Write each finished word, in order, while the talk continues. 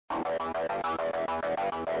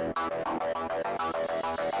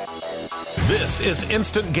This is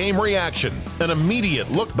Instant Game Reaction, an immediate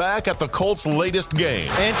look back at the Colts' latest game.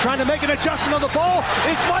 And trying to make an adjustment on the ball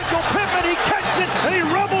is Michael Pittman. He catches it and he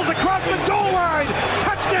rumbles across the goal line.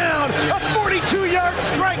 Touchdown, a 42-yard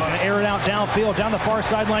strike. Air it out downfield, down the far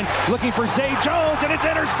sideline, looking for Zay Jones, and it's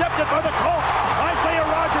intercepted by the Colts. Isaiah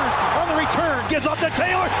Rodgers on the return, gives off to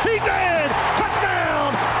Taylor. He's in!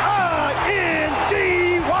 Touchdown!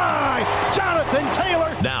 I-N-D-Y! Jonathan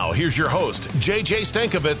Taylor. Now, here's your host, JJ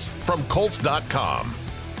Stankovitz from Colts.com.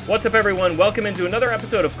 What's up, everyone? Welcome into another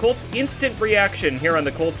episode of Colts Instant Reaction here on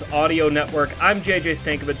the Colts Audio Network. I'm JJ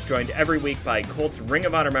Stankovitz, joined every week by Colts Ring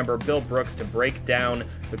of Honor member Bill Brooks to break down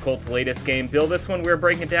the Colts' latest game. Bill, this one we're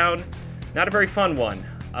breaking down, not a very fun one.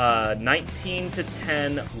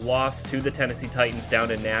 19-10 loss to the Tennessee Titans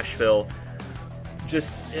down in Nashville.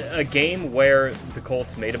 Just a game where the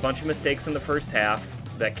Colts made a bunch of mistakes in the first half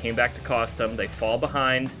that came back to cost them. They fall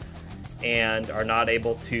behind and are not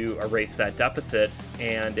able to erase that deficit,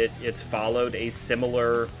 and it's followed a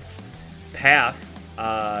similar path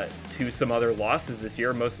to some other losses this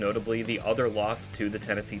year, most notably the other loss to the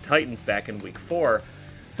Tennessee Titans back in Week 4.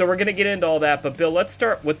 So we're going to get into all that, but Bill, let's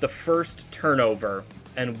start with the first turnover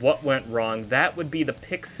and what went wrong. That would be the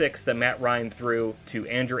pick six that Matt Ryan threw to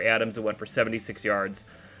Andrew Adams. It went for 76 yards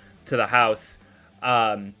to the house.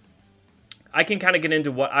 I can kind of get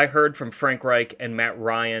into what I heard from Frank Reich and Matt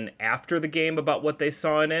Ryan after the game about what they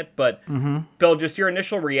saw in it, but Bill, just your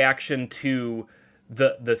initial reaction to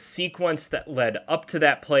the sequence that led up to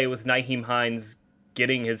that play with Nyheim Hines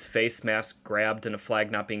getting his face mask grabbed and a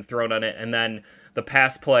flag not being thrown on it, and then the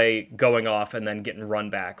pass play going off and then getting run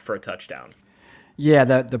back for a touchdown. Yeah,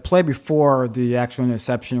 the play before the actual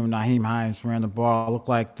interception when Nyheim Hines ran the ball looked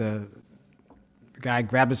like the guy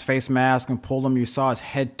grabbed his face mask and pulled him. You saw his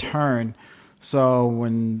head turn. So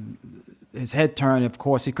when his head turned, of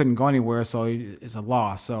course, he couldn't go anywhere, so it's a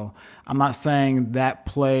loss. So I'm not saying that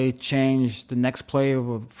play changed the next play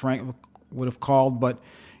Frank would have called, but,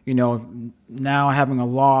 you know, now having a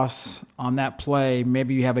loss on that play,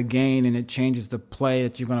 maybe you have a gain and it changes the play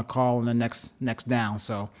that you're going to call in the next down.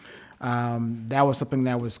 So that was something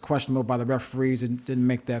that was questionable by the referees and didn't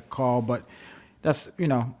make that call. But that's, you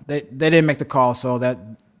know, they didn't make the call, so that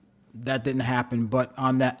didn't happen. But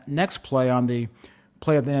on that next play, on the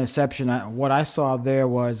play of the interception, what I saw there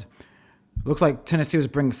was, looks like Tennessee was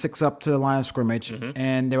bringing six up to the line of scrimmage,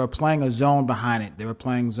 and they were playing a zone behind it. They were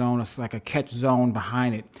playing zone, it's like a catch zone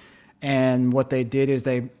behind it. And what they did is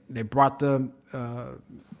they brought the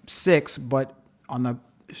six, but on the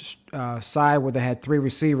side where they had three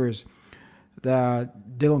receivers,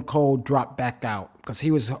 Dylan Cole dropped back out because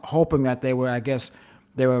he was hoping that they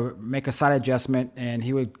would make a side adjustment and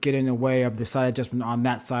he would get in the way of the side adjustment on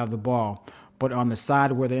that side of the ball. But on the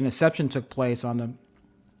side where the interception took place, on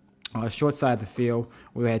the short side of the field,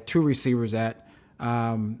 where we had two receivers at,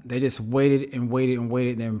 they just waited and waited and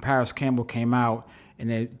waited. And then Paris Campbell came out,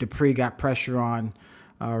 and then Dupree got pressure on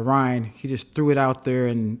Ryan. He just threw it out there,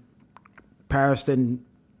 and Paris didn't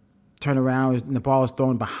turn around, and the ball was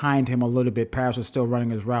thrown behind him a little bit. Paris was still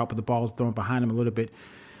running his route, but the ball was thrown behind him a little bit.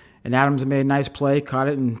 And Adams made a nice play, caught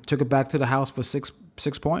it, and took it back to the house for six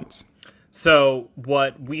points. So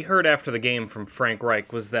what we heard after the game from Frank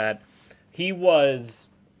Reich was that he was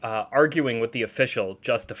arguing with the official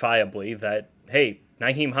justifiably that, hey,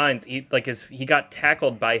 Nyheim Hines, he got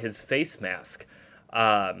tackled by his face mask.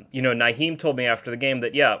 Nyheim told me after the game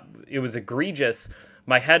that, yeah, it was egregious.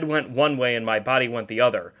 My head went one way and my body went the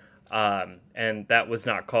other. And that was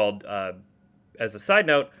not called. As a side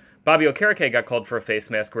note, Bobby Okereke got called for a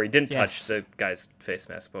face mask where he didn't touch the guy's face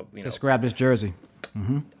mask, but just grabbed his jersey.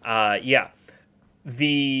 Yeah.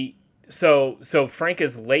 So Frank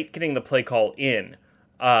is late getting the play call in.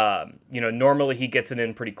 Normally he gets it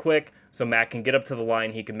in pretty quick, so Matt can get up to the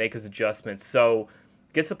line, he can make his adjustments. So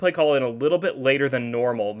gets the play call in a little bit later than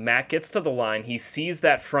normal. Matt gets to the line, he sees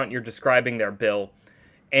that front you're describing there, Bill,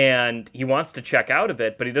 and he wants to check out of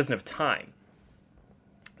it, but he doesn't have time.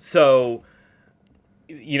 So,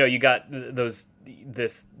 you got this,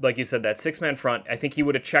 like you said, that six-man front. I think he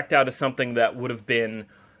would have checked out of something that would have been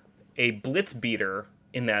a blitz beater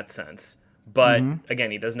in that sense. But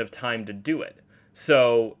again, he doesn't have time to do it.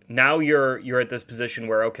 So now you're at this position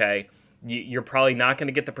where, okay, you're probably not going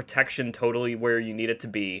to get the protection totally where you need it to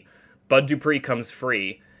be. Bud Dupree comes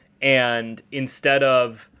free, and instead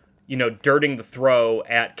of, dirting the throw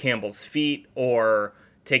at Campbell's feet or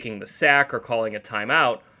taking the sack or calling a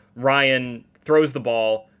timeout, Ryan throws the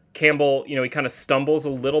ball. Campbell, he kind of stumbles a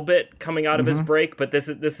little bit coming out of his break, but this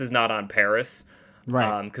is not on Paris,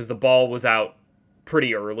 right? Because the ball was out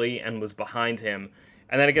pretty early and was behind him.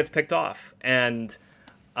 and then it gets picked off. And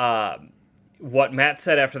what Matt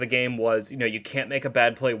said after the game was, you can't make a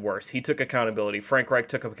bad play worse. He took accountability. Frank Reich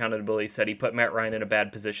took accountability, said he put Matt Ryan in a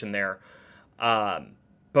bad position there.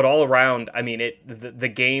 But all around, I mean, the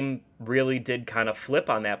game really did kind of flip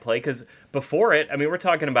on that play, because before it, I mean, we're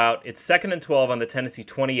talking about it's 2nd and 12 on the Tennessee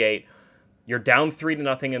 28. You're down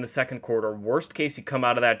 3-0 in the second quarter. Worst case, you come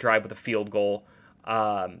out of that drive with a field goal.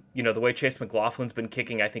 The way Chase McLaughlin's been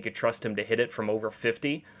kicking, I think you trust him to hit it from over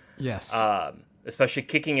 50. Yes. Especially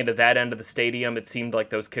kicking into that end of the stadium. It seemed like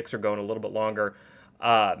those kicks are going a little bit longer.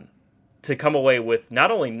 To come away with not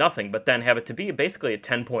only nothing, but then have it to be basically a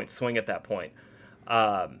 10-point swing at that point.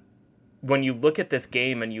 When you look at this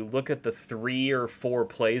game and you look at the 3 or 4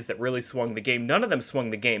 plays that really swung the game, none of them swung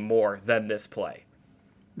the game more than this play.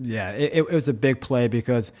 Yeah, it was a big play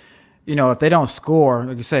because, if they don't score,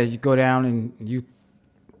 like you say, you go down and you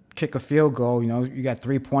kick a field goal, you got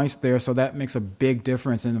 3 points there, so that makes a big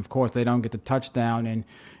difference. And of course, they don't get the touchdown. And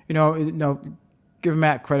give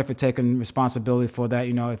Matt credit for taking responsibility for that.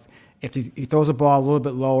 If he throws the ball a little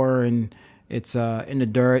bit lower and it's in the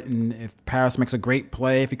dirt, and if Paris makes a great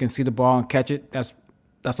play, if he can see the ball and catch it, that's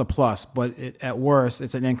a plus. But at worst,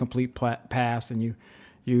 it's an incomplete pass, and you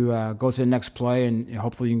go to the next play, and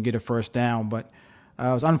hopefully you can get a first down. But it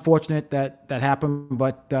was unfortunate that happened,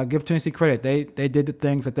 but give Tennessee credit. They did the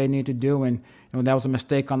things that they need to do, and that was a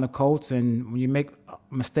mistake on the Colts. And when you make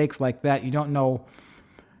mistakes like that, you don't know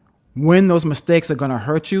when those mistakes are going to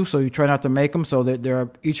hurt you, so you try not to make them. So that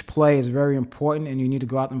each play is very important, and you need to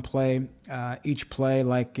go out and play each play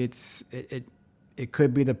like it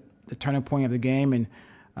could be the turning point of the game. And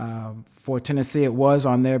for Tennessee, it was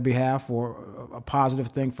on their behalf, or a positive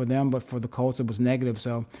thing for them, but for the Colts, it was negative.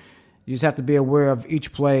 So you just have to be aware of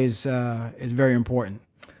each play is very important.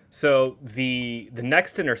 So the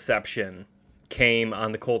next interception came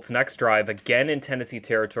on the Colts' next drive, again in Tennessee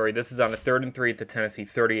territory. This is on a 3rd and 3 at the Tennessee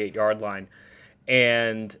 38-yard line.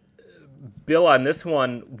 And Bill, on this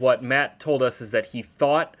one, what Matt told us is that he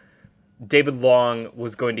thought David Long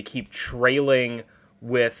was going to keep trailing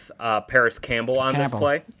with Paris Campbell on this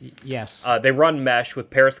play. Yes. They run mesh with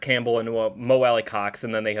Paris Campbell and Mo Alley-Cox,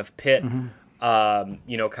 and then they have Pitt, kind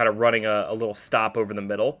of running a little stop over the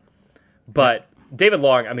middle. But David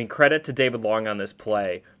Long, I mean, credit to David Long on this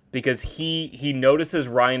play, because he notices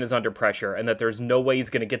Ryan is under pressure and that there's no way he's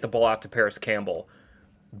going to get the ball out to Paris Campbell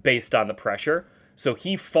based on the pressure. So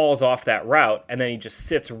he falls off that route, and then he just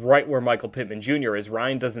sits right where Michael Pittman Jr. is.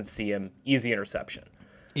 Ryan doesn't see him. Easy interception.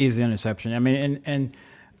 Easy interception. I mean, and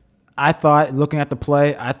I thought, looking at the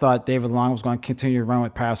play, I thought David Long was going to continue to run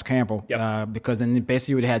with Paris Campbell. Yep. Because then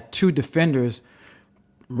basically you would have had 2 defenders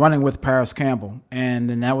running with Paris Campbell, and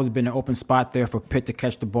then that would have been an open spot there for Pitt to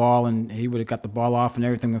catch the ball, and he would have got the ball off and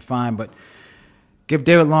everything was fine. But give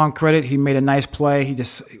David Long credit. He made a nice play. He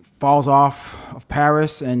just falls off of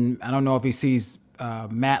Paris, and I don't know if he sees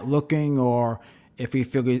Matt looking or if he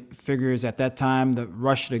figures at that time the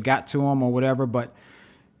rush should have got to him or whatever, but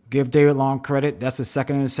give David Long credit. That's his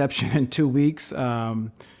 2nd interception in 2 weeks.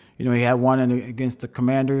 He had one against the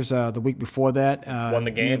Commanders the week before that. Won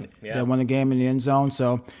the game. That won the game in the end zone.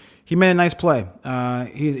 So he made a nice play.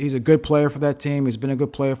 He's a good player for that team. He's been a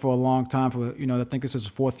good player for a long time. I think this is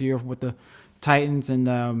his 4th year with the Titans,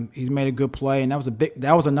 and he's made a good play. And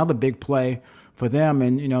that was another big play for them.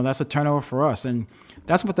 And that's a turnover for us. And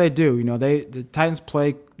that's what they do. The Titans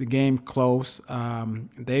play the game close.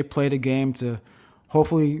 They play the game to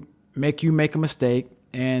hopefully make you make a mistake,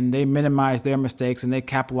 and they minimize their mistakes and they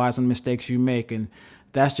capitalize on the mistakes you make. And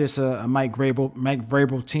that's just a Mike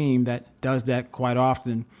Vrabel team that does that quite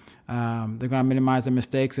often. They're going to minimize their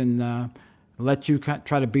mistakes and let you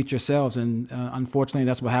try to beat yourselves. And unfortunately,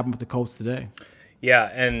 that's what happened with the Colts today. Yeah,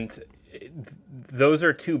 and those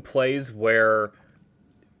are 2 plays where,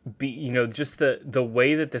 just the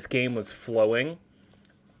way that this game was flowing.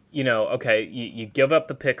 Okay, you give up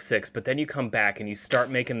the pick 6, but then you come back and you start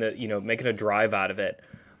making a drive out of it.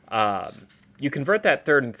 You convert that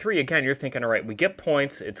 3rd and 3, again, you're thinking, all right, we get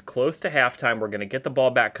points, it's close to halftime, we're going to get the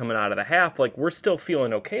ball back coming out of the half, like, we're still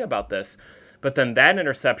feeling okay about this. But then that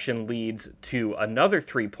interception leads to another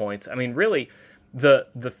 3 points. I mean, really, the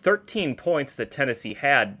 13 points that Tennessee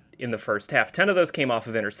had in the first half, 10 of those came off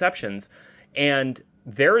of interceptions, and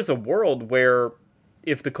there is a world where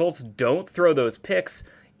if the Colts don't throw those picks,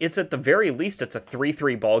 it's at the very least, it's a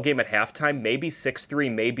 3-3 ball game at halftime, maybe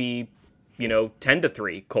 6-3, maybe,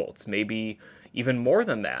 10-3 Colts, maybe even more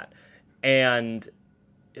than that. And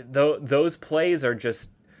those plays are just,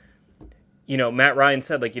 Matt Ryan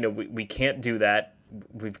said, we can't do that.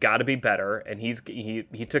 We've got to be better. And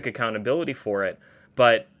he took accountability for it.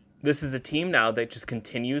 But this is a team now that just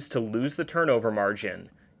continues to lose the turnover margin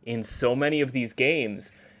in so many of these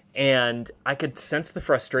games. And I could sense the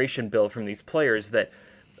frustration, Bill, from these players that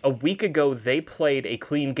a week ago they played a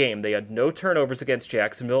clean game. They had no turnovers against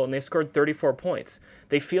Jacksonville, and they scored 34 points.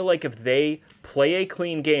 They feel like if they play a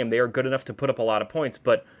clean game, they are good enough to put up a lot of points.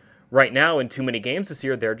 But right now, in too many games this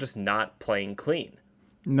year, they're just not playing clean.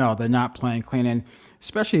 No, they're not playing clean, and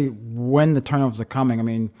especially when the turnovers are coming. I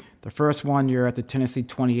mean, the first one, you're at the Tennessee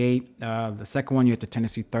 28. The second one, you're at the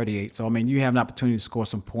Tennessee 38. So, I mean, you have an opportunity to score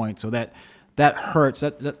some points. So that hurts.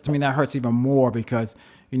 That to me, that hurts even more because,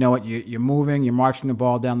 you know what, you're moving, you're marching the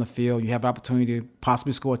ball down the field. You have an opportunity to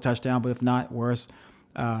possibly score a touchdown, but if not, worse,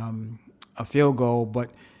 a field goal.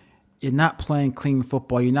 But you're not playing clean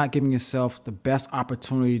football. You're not giving yourself the best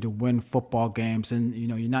opportunity to win football games. And, you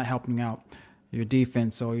know, you're not helping out your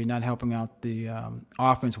defense, or you're not helping out the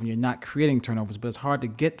offense when you're not creating turnovers. But it's hard to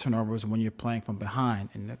get turnovers when you're playing from behind.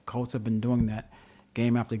 And the Colts have been doing that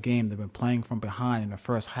game after game. They've been playing from behind in the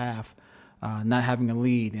first half, not having a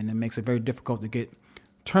lead. And it makes it very difficult to get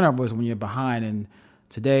turnovers when you're behind. And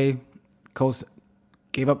today, Colts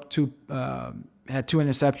gave up had two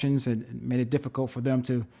interceptions, and made it difficult for them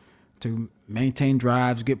to maintain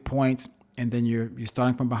drives, get points, and then you're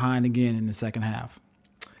starting from behind again in the second half.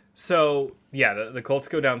 So, yeah, the Colts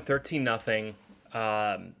go down 13-0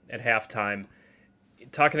 at halftime.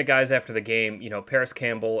 Talking to guys after the game, you know, Paris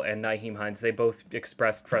Campbell and Nyheim Hines, they both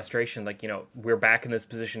expressed frustration. Like, you know, we're back in this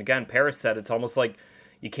position again. Paris said it's almost like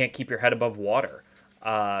you can't keep your head above water.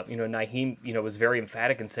 You know, Nyheim, you know, was very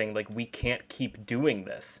emphatic in saying, like, we can't keep doing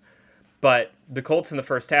this. But the Colts in the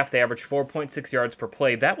first half, they averaged 4.6 yards per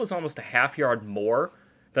play. That was almost a half yard more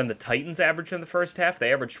than the Titans averaged in the first half.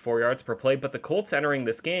 They averaged 4 yards per play, but the Colts entering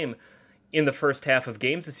this game in the first half of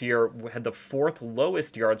games this year had the fourth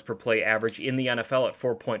lowest yards per play average in the NFL at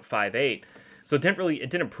 4.58. So it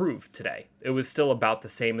didn't improve today. It was still about the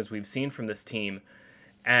same as we've seen from this team.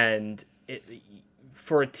 And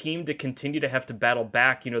for a team to continue to have to battle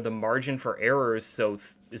back, you know, the margin for error is so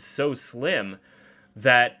slim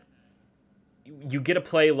that you get a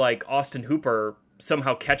play like Austin Hooper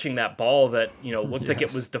somehow catching that ball that, you know, looked like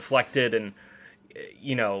it was deflected, and,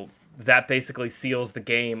 you know, that basically seals the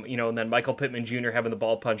game, you know, and then Michael Pittman Jr. having the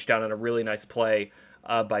ball punched down on a really nice play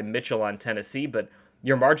by Mitchell on Tennessee. But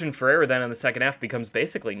your margin for error then in the second half becomes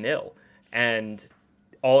basically nil. And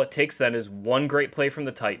all it takes then is one great play from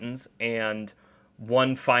the Titans and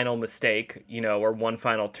one final mistake, you know, or one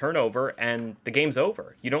final turnover, and the game's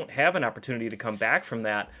over. You don't have an opportunity to come back from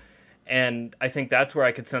that. And I think that's where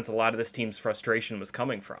I could sense a lot of this team's frustration was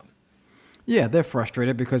coming from. Yeah, they're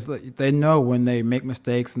frustrated because they know when they make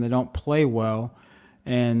mistakes and they don't play well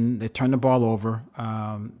and they turn the ball over,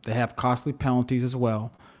 they have costly penalties as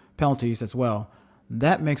well.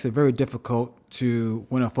 That makes it very difficult to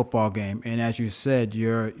win a football game. And as you said,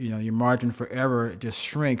 your margin for error just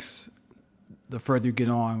shrinks the further you get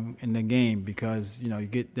on in the game, because, you know, you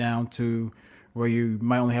get down to where you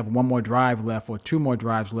might only have one more drive left or two more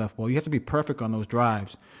drives left. Well, you have to be perfect on those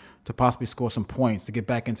drives to possibly score some points, to get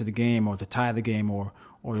back into the game, or to tie the game, or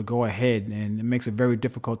to go ahead. And it makes it very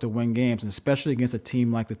difficult to win games, and especially against a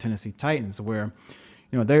team like the Tennessee Titans, where,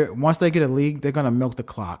 you know, once they get a lead, they're going to milk the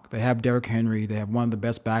clock. They have Derrick Henry. They have one of the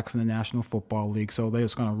best backs in the National Football League. So they're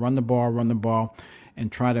just going to run the ball, and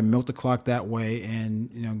try to milk the clock that way, and,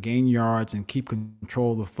 you know, gain yards and keep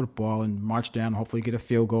control of the football and march down, hopefully get a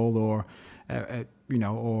field goal, or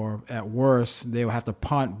at worst, they will have to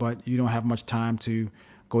punt, but you don't have much time to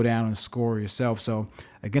go down and score yourself. So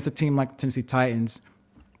against a team like the Tennessee Titans,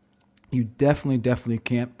 you definitely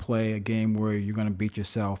can't play a game where you're going to beat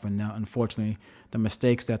yourself. And now, unfortunately, the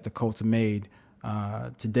mistakes that the Colts made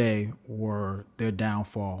today were their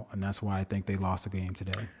downfall, and that's why I think they lost the game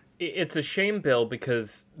today. It's a shame, Bill,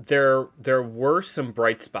 because there were some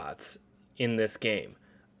bright spots in this game.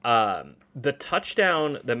 The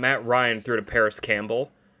touchdown that Matt Ryan threw to Paris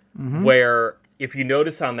Campbell, where, if you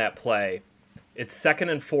notice on that play, it's second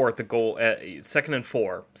and goal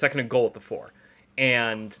at the 4.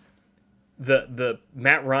 And the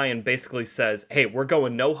Matt Ryan basically says, hey, we're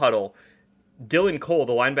going no huddle. Dylan Cole,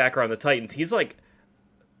 the linebacker on the Titans, he's like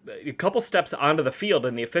a couple steps onto the field,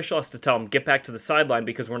 and the official has to tell him, get back to the sideline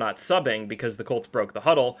because we're not subbing because the Colts broke the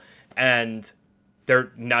huddle, and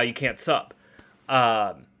now you can't sub.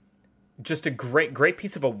 Just a great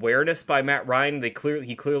piece of awareness by Matt Ryan.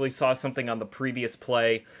 He clearly saw something on the previous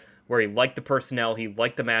play where he liked the personnel, he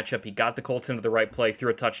liked the matchup, he got the Colts into the right play, threw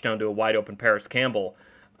a touchdown to a wide open Paris Campbell.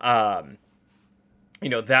 You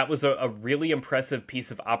know, that was a really impressive piece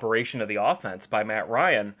of operation of the offense by Matt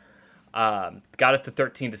Ryan. Got it to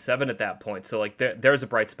 13-7 at that point. So, like, there's a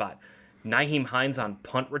bright spot. Nyheim Hines on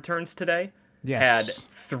punt returns today Yes. had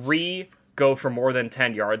 3 go for more than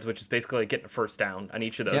 10 yards, which is basically like getting a first down on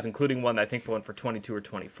each of those, including one that I think went for 22 or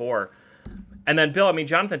 24. And then, Bill, I mean,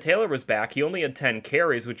 Jonathan Taylor was back. He only had 10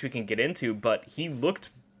 carries, which we can get into, but he looked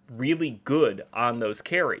really good on those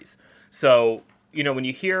carries. So, you know, when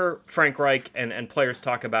you hear Frank Reich and players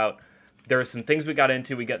talk about there are some things we got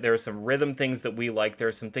into, there are some rhythm things that we like, there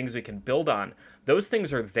are some things we can build on. Those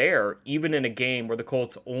things are there even in a game where the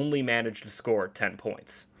Colts only managed to score 10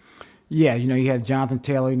 points. Yeah, you know, you had Jonathan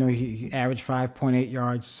Taylor, you know, he averaged 5.8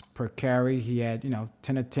 yards per carry. He had,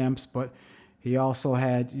 10 attempts, but he also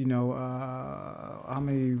had, how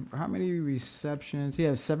many receptions? He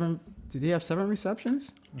had 7. Did he have 7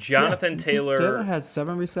 receptions? Jonathan Taylor had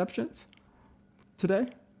 7 receptions today.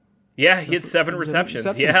 Yeah, he had 7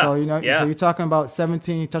 receptions. Yeah. So, so you're talking about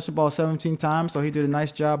 17. He touched the ball 17 times. So he did a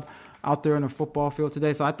nice job out there on the football field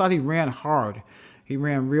today. So I thought he ran hard. He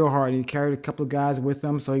ran real hard. He carried a couple of guys with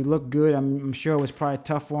him. So he looked good. I'm sure it was probably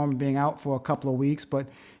tough for him being out for a couple of weeks, but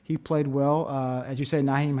he played well. As you said,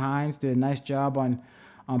 Nyheim Hines did a nice job on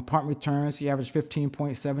punt returns. He averaged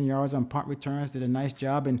 15.7 yards on punt returns, did a nice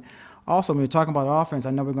job. And also, when we're talking about offense,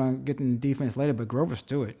 I know we're going to get into defense later, but Grover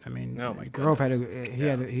Stewart, I mean, Grove had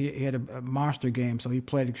a monster game, so he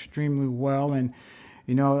played extremely well. And,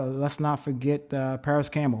 let's not forget Paris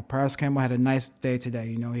Campbell. Paris Campbell had a nice day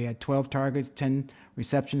today. He had 12 targets, 10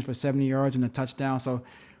 receptions for 70 yards and a touchdown. So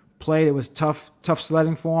it was tough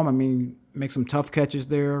sledding for him. I mean, make some tough catches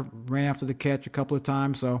there, ran after the catch a couple of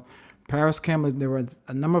times. So Paris Campbell, there were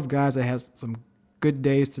a number of guys that had some good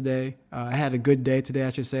days today. Had a good day today, I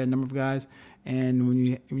should say, a number of guys.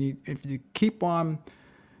 And if you keep on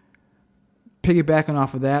piggybacking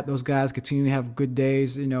off of that, those guys continue to have good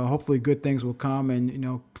days. Hopefully good things will come, and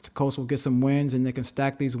the Colts will get some wins, and they can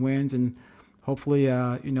stack these wins. And hopefully,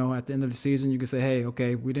 at the end of the season, you can say, hey,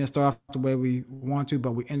 okay, we didn't start off the way we want to,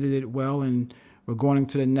 but we ended it well, and we're going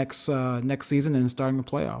into the next season and starting the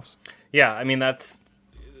playoffs. Yeah, I mean that's.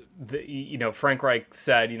 Frank Reich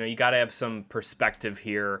said, you got to have some perspective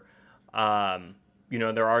here. There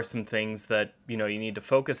are some things that, you need to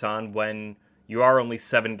focus on when you are only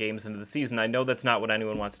 7 games into the season. I know that's not what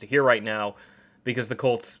anyone wants to hear right now because the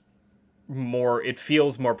Colts it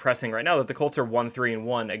feels more pressing right now that the Colts are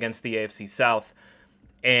 1-3-1 against the AFC South.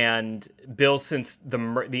 And Bill, since the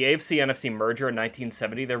AFC-NFC merger in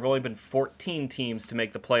 1970, there have only been 14 teams to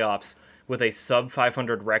make the playoffs with a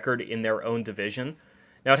sub-500 record in their own division.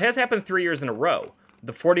 Now, it has happened 3 years in a row.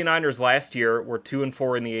 The 49ers last year were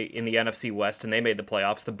 2-4 in the NFC West, and they made the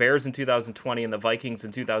playoffs. The Bears in 2020 and the Vikings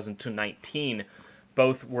in 2019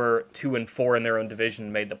 both were 2-4 in their own division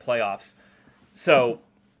and made the playoffs. So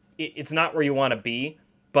it's not where you want to be,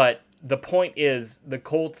 but the point is the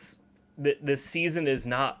Colts, this season is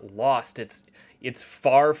not lost. It's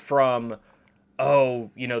far from,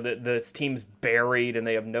 this team's buried and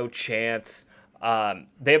they have no chance.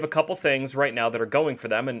 They have a couple things right now that are going for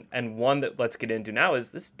them, and one that let's get into now is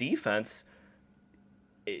this defense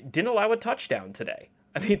didn't allow a touchdown today.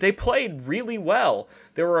 I mean, they played really well.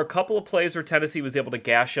 There were a couple of plays where Tennessee was able to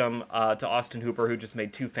gash them to Austin Hooper, who just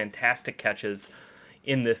made 2 fantastic catches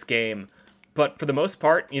in this game. But for the most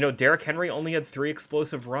part, Derrick Henry only had 3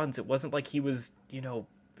 explosive runs. It wasn't like he was,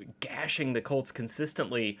 gashing the Colts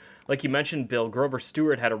consistently. Like you mentioned, Bill, Grover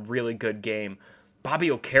Stewart had a really good game. Bobby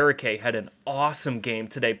Okereke had an awesome game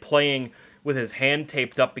today, playing with his hand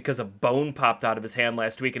taped up because a bone popped out of his hand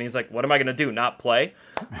last week, and he's like, what am I going to do, not play?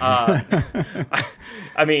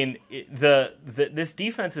 I mean, this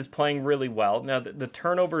defense is playing really well. Now, the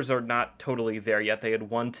turnovers are not totally there yet. They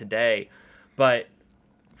had 1 today. But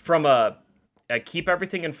from a keep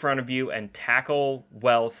everything in front of you and tackle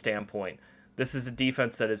well standpoint, this is a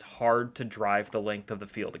defense that is hard to drive the length of the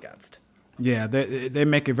field against. Yeah, they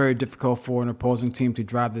make it very difficult for an opposing team to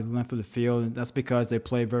drive the length of the field, and that's because they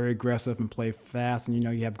play very aggressive and play fast. And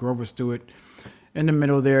you have Grover Stewart in the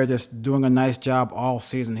middle there, just doing a nice job all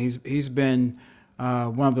season. He's been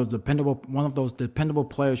one of those dependable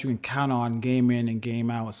players you can count on game in and game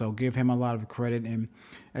out. So give him a lot of credit. And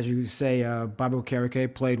as you say, Bobby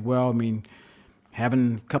Okereke played well. I mean,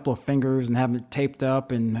 having a couple of fingers and having it taped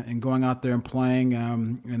up and going out there and playing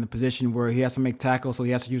in a position where he has to make tackles, so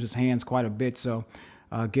he has to use his hands quite a bit. So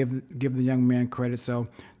give the young man credit. So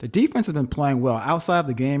the defense has been playing well. Outside of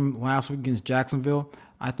the game last week against Jacksonville,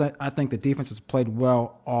 I think the defense has played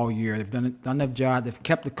well all year. They've done their job. They've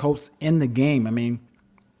kept the Colts in the game. I mean,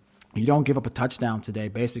 you don't give up a touchdown today,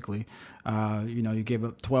 basically. You give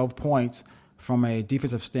up 12 points from a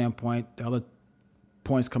defensive standpoint. The other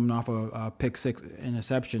points coming off a pick 6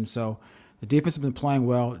 interception. So the defense has been playing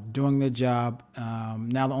well, doing their job.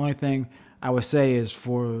 Now the only thing I would say is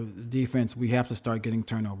for defense, we have to start getting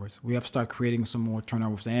turnovers. We have to start creating some more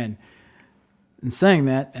turnovers. And in saying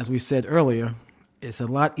that, as we said earlier, it's a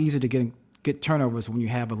lot easier to get turnovers when you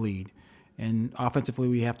have a lead. And offensively,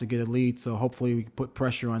 we have to get a lead, so hopefully we can put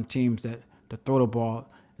pressure on teams that throw the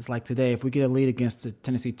ball. It's like today, if we get a lead against the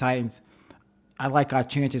Tennessee Titans, I like our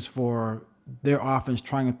chances for their offense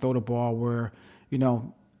trying to throw the ball where,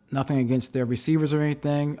 nothing against their receivers or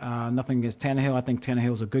anything, nothing against Tannehill. I think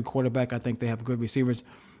Tannehill is a good quarterback. I think they have good receivers,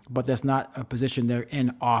 but that's not a position they're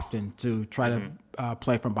in often to try to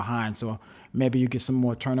play from behind. So maybe you get some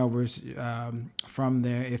more turnovers from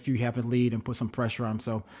there if you have a lead and put some pressure on them.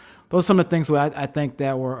 So those are some of the things that I think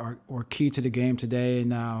that were key to the game today.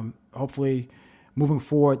 And hopefully moving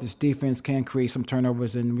forward, this defense can create some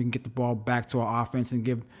turnovers and we can get the ball back to our offense and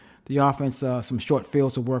give the offense some short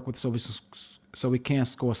fields to work with so we can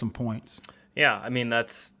score some points. Yeah, I mean,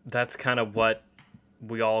 that's kind of what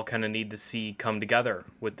we all kind of need to see come together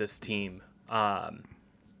with this team. And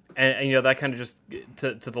that kind of just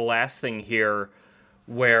to the last thing here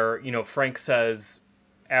where, Frank says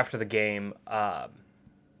after the game,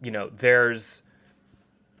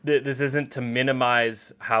 this isn't to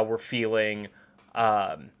minimize how we're feeling.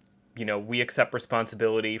 We accept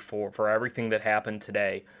responsibility for everything that happened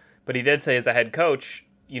today. But he did say as a head coach,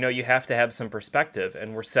 you have to have some perspective.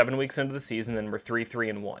 And we're 7 weeks into the season and we're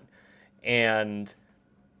 3-3-1. And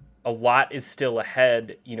a lot is still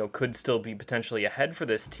ahead, could still be potentially ahead for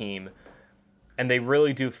this team. And they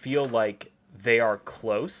really do feel like they are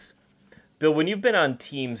close. Bill, when you've been on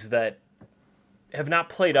teams that have not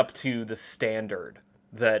played up to the standard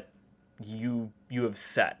that you have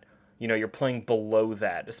set, you're playing below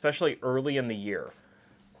that, especially early in the year.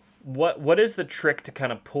 What is the trick to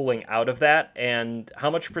kind of pulling out of that, and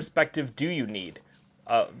how much perspective do you need,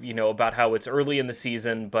 about how it's early in the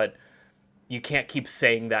season, but you can't keep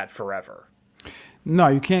saying that forever? No,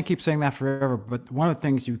 you can't keep saying that forever, but one of the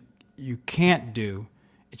things you can't do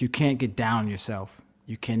is you can't get down on yourself.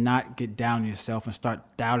 You cannot get down on yourself and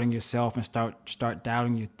start doubting yourself and start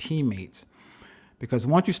doubting your teammates. Because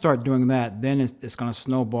once you start doing that, then it's going to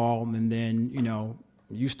snowball, and then,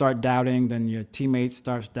 you start doubting, then your teammates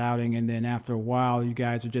starts doubting, and then after a while, you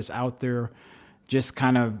guys are just out there just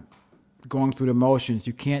kind of going through the motions.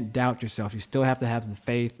 You can't doubt yourself. You still have to have the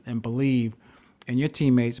faith and believe in your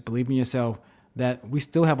teammates, believe in yourself, that we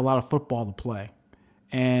still have a lot of football to play.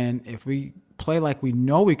 And if we play like we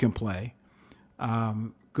know we can play,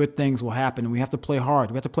 good things will happen. And we have to play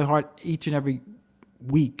hard. We have to play hard each and every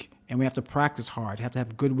week, and we have to practice hard. We have to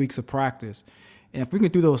have good weeks of practice. And if we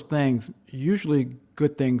can do those things, usually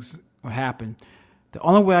good things will happen. The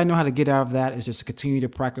only way I know how to get out of that is just to continue to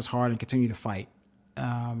practice hard and continue to fight.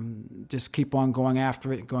 Just keep on going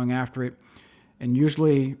after it. And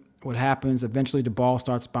usually what happens, eventually the ball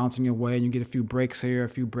starts bouncing your way and you get a few breaks here, a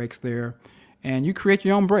few breaks there. And you create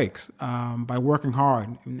your own breaks by working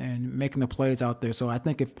hard and making the plays out there. So I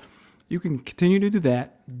think if you can continue to do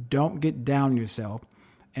that, don't get down on yourself.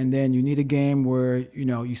 And then you need a game where,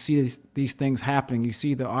 you see these things happening. You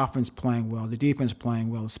see the offense playing well, the defense playing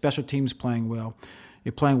well, the special teams playing well.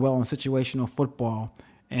 You're playing well in situational football,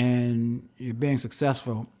 and you're being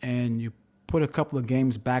successful. And you put a couple of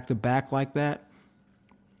games back-to-back like that,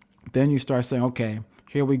 then you start saying, okay,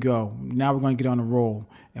 here we go. Now we're going to get on a roll.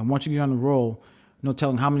 And once you get on the roll, no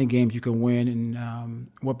telling how many games you can win and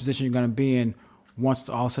what position you're going to be in once it's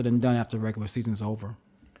all said and done after the regular season's over.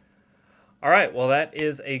 All right, well, that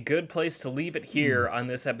is a good place to leave it here on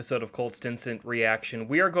this episode of Colts Instant Reaction.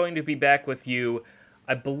 We are going to be back with you,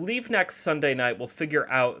 I believe, next Sunday night. We'll figure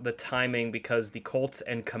out the timing because the Colts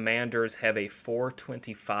and Commanders have a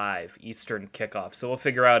 4:25 Eastern kickoff. So we'll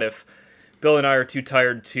figure out if Bill and I are too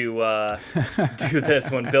tired to do this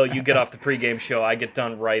when, Bill, you get off the pregame show. I get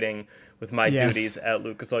done writing with my duties at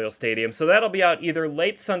Lucas Oil Stadium. So that'll be out either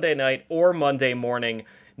late Sunday night or Monday morning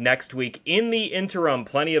next week. In the interim,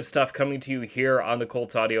 plenty of stuff coming to you here on the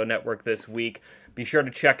Colts Audio Network this week. Be sure to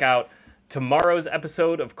check out tomorrow's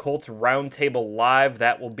episode of Colts Roundtable Live.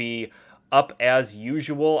 That will be up as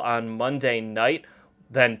usual on Monday night.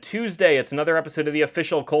 Then Tuesday, it's another episode of the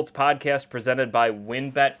official Colts podcast presented by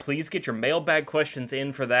WynnBET. Please get your mailbag questions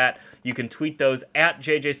in for that. You can tweet those at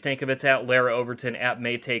JJ Stankovitz, at Lara Overton, at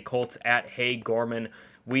Maytay Colts, at Hey Gorman.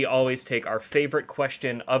 We always take our favorite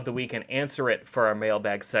question of the week and answer it for our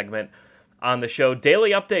mailbag segment on the show.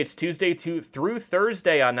 Daily updates Tuesday through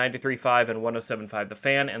Thursday on 93.5 and 107.5 The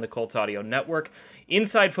Fan and the Colts Audio Network.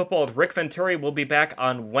 Inside Football with Rick Venturi will be back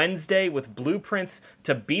on Wednesday with blueprints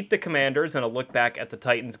to beat the Commanders and a look back at the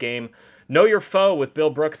Titans game. Know Your Foe with Bill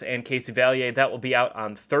Brooks and Casey Valier. That will be out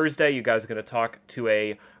on Thursday. You guys are going to talk to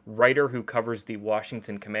a writer who covers the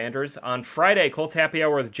Washington Commanders. On Friday, Colts Happy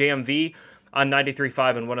Hour with JMV on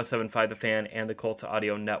 93.5 and 107.5 The Fan and the Colts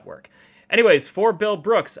Audio Network. Anyways, for Bill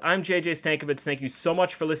Brooks, I'm JJ Stankovitz. Thank you so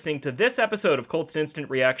much for listening to this episode of Colts Instant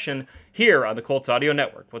Reaction here on the Colts Audio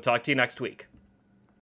Network. We'll talk to you next week.